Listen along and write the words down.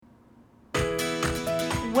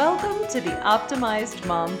Welcome to the Optimized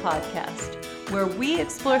Mom Podcast, where we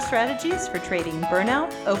explore strategies for trading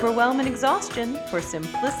burnout, overwhelm, and exhaustion for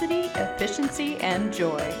simplicity, efficiency, and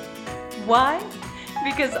joy. Why?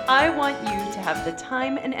 Because I want you to have the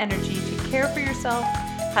time and energy to care for yourself,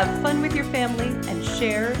 have fun with your family, and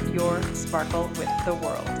share your sparkle with the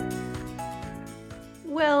world.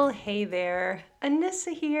 Well, hey there,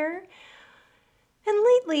 Anissa here. And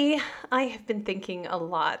lately, I have been thinking a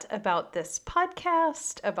lot about this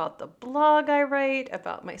podcast, about the blog I write,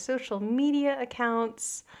 about my social media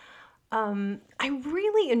accounts. I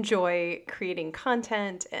really enjoy creating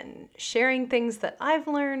content and sharing things that I've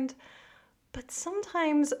learned, but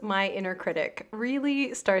sometimes my inner critic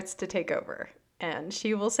really starts to take over. And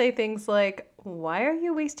she will say things like, "Why are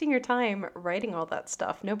you wasting your time writing all that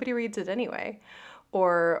stuff? Nobody reads it anyway."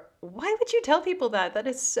 Or, "Why would you tell people that? That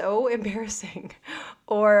is so embarrassing."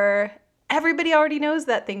 Or, "Everybody already knows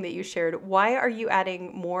that thing that you shared. Why are you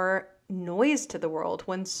adding more noise to the world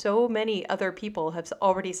when so many other people have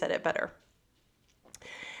already said it better?"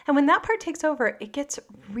 And when that part takes over, it gets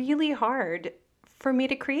really hard for me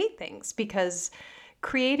to create things because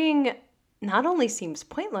creating not only seems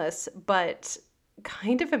pointless, but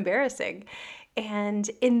kind of embarrassing. And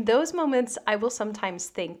in those moments, I will sometimes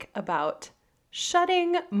think about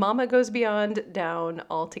shutting Mama Goes Beyond down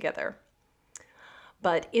altogether.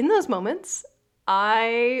 But in those moments,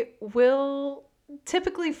 I will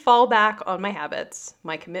typically fall back on my habits,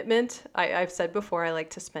 my commitment. I've said before, I like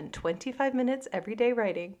to spend 25 minutes every day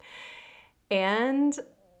writing. And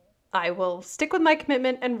I will stick with my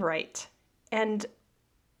commitment and write. And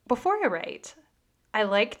before I write, I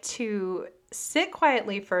like to sit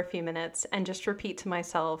quietly for a few minutes and just repeat to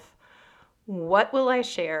myself, what will I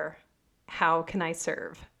share? How can I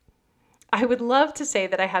serve? I would love to say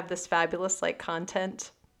that I have this fabulous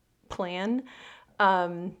content plan.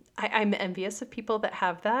 I'm envious of people that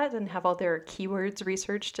have that and have all their keywords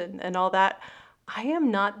researched and all that. I am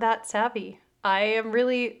not that savvy. I am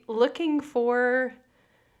really looking for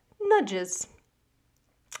nudges.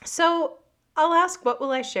 So I'll ask, what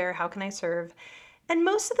will I share? How can I serve? And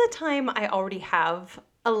most of the time I already have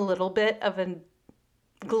a little bit of a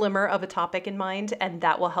glimmer of a topic in mind, and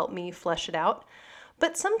that will help me flesh it out.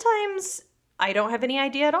 But sometimes I don't have any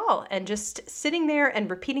idea at all, and just sitting there and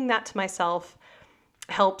repeating that to myself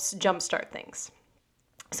helps jumpstart things.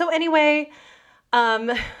 So anyway,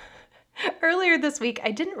 earlier this week,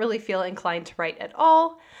 I didn't really feel inclined to write at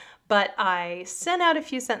all, but I sent out a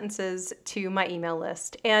few sentences to my email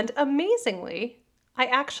list, and amazingly, I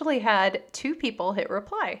actually had 2 people hit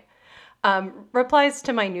reply. Replies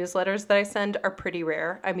to my newsletters that I send are pretty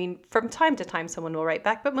rare. I mean, from time to time, someone will write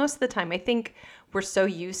back, but most of the time, I think we're so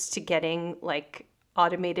used to getting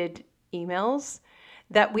automated emails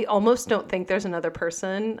that we almost don't think there's another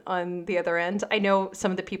person on the other end. I know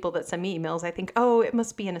some of the people that send me emails, I think, oh, it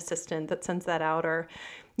must be an assistant that sends that out, or,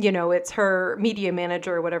 it's her media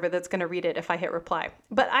manager or whatever that's going to read it if I hit reply.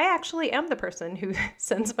 But I actually am the person who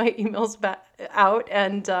sends my emails back out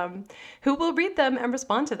and who will read them and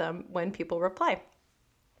respond to them when people reply.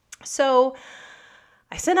 So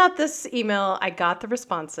I sent out this email, I got the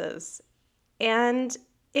responses, and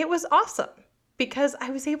it was awesome because I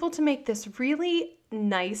was able to make this really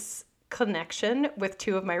nice connection with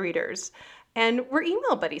 2 of my readers, and we're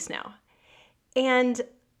email buddies now. And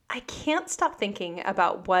I can't stop thinking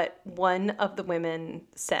about what one of the women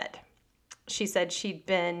said. She said she'd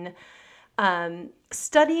been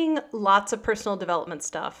studying lots of personal development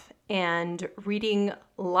stuff and reading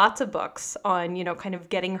lots of books on, kind of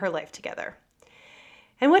getting her life together.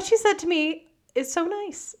 And what she said to me is so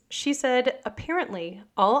nice. She said, apparently,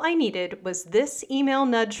 all I needed was this email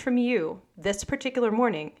nudge from you this particular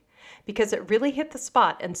morning because it really hit the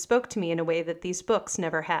spot and spoke to me in a way that these books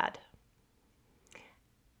never had.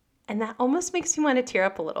 And that almost makes me want to tear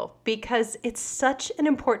up a little because it's such an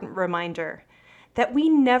important reminder that we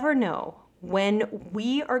never know when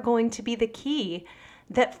we are going to be the key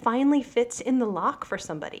that finally fits in the lock for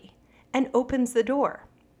somebody and opens the door.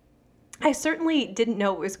 I certainly didn't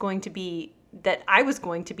know it was going to be that I was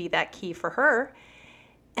going to be that key for her.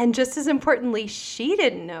 And just as importantly, she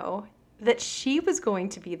didn't know that she was going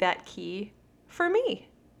to be that key for me.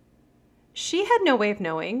 She had no way of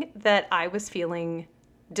knowing that I was feeling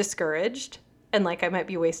discouraged and like I might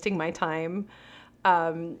be wasting my time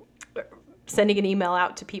sending an email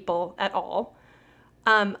out to people at all.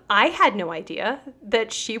 I had no idea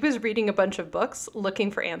that she was reading a bunch of books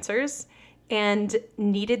looking for answers and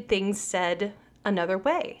needed things said another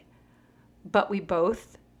way. But we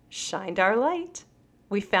both shined our light.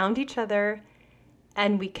 We found each other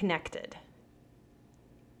and we connected.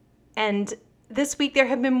 And this week there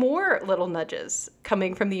have been more little nudges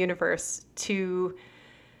coming from the universe to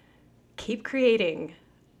keep creating.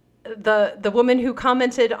 The woman who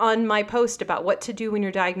commented on my post about what to do when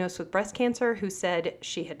you're diagnosed with breast cancer, who said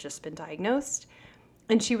she had just been diagnosed,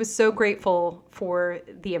 and she was so grateful for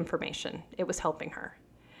the information. It was helping her.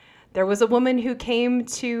 There was a woman who came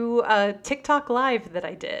to a TikTok live that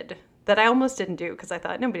I did, that I almost didn't do because I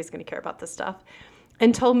thought nobody's going to care about this stuff,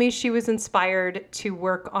 and told me she was inspired to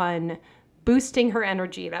work on boosting her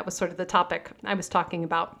energy. That was sort of the topic I was talking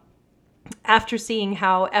about, after seeing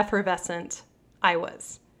how effervescent I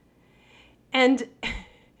was. And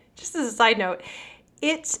just as a side note,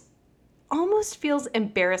 it almost feels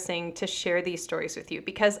embarrassing to share these stories with you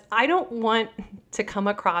because I don't want to come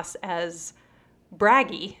across as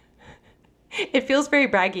braggy. It feels very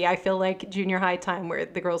braggy. I feel like junior high time where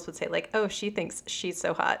the girls would say like, oh, she thinks she's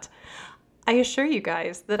so hot. I assure you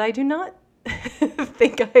guys that I do not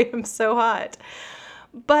think I am so hot.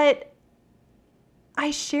 But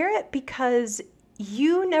I share it because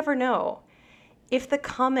you never know if the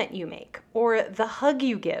comment you make or the hug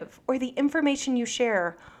you give or the information you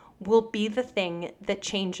share will be the thing that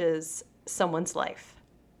changes someone's life.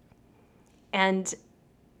 And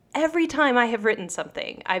every time I have written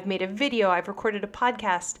something, I've made a video, I've recorded a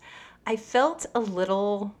podcast, I felt a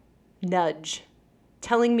little nudge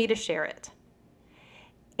telling me to share it.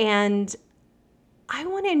 And I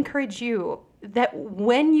want to encourage you that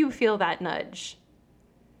when you feel that nudge,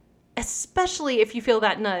 especially if you feel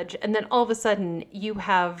that nudge and then all of a sudden you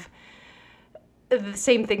have the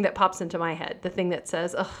same thing that pops into my head, the thing that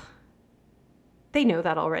says, ugh, they know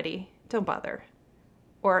that already, don't bother.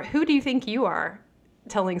 Or who do you think you are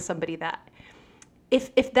telling somebody that?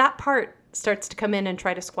 If that part starts to come in and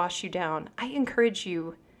try to squash you down, I encourage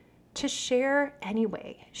you to share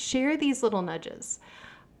anyway. Share these little nudges.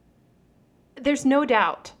 There's no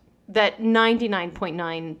doubt that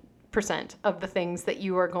 99.9% of the things that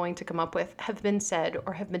you are going to come up with have been said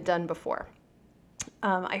or have been done before.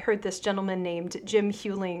 I heard this gentleman named Jim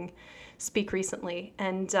Huling speak recently,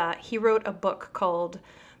 and he wrote a book called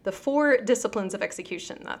The 4 Disciplines of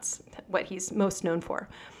Execution. That's what he's most known for.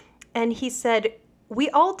 And he said, we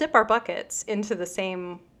all dip our buckets into the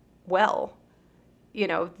same well. You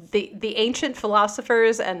know, the ancient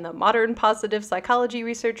philosophers and the modern positive psychology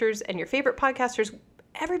researchers and your favorite podcasters,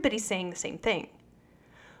 everybody's saying the same thing.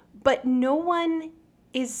 But no one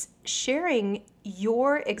is sharing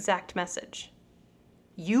your exact message.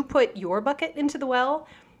 You put your bucket into the well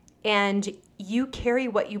and you carry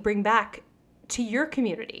what you bring back to your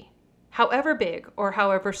community, however big or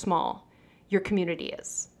however small your community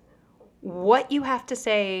is. What you have to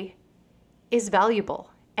say is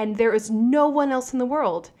valuable. And there is no one else in the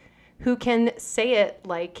world who can say it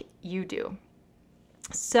like you do.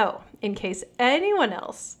 So, in case anyone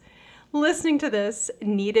else listening to this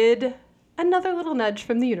needed another little nudge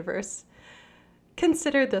from the universe,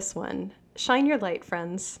 consider this one. Shine your light,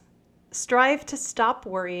 friends. Strive to stop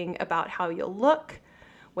worrying about how you'll look,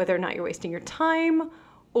 whether or not you're wasting your time,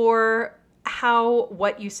 or how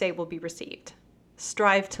what you say will be received.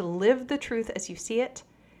 Strive to live the truth as you see it,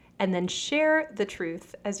 and then share the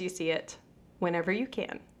truth as you see it whenever you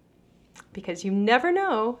can, because you never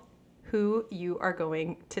know who you are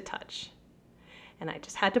going to touch. And I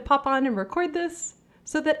just had to pop on and record this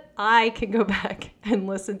so that I can go back and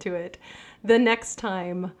listen to it the next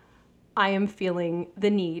time I am feeling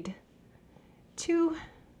the need to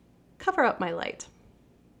cover up my light.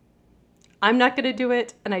 I'm not going to do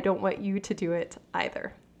it, and I don't want you to do it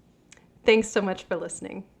either. Thanks so much for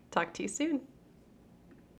listening. Talk to you soon.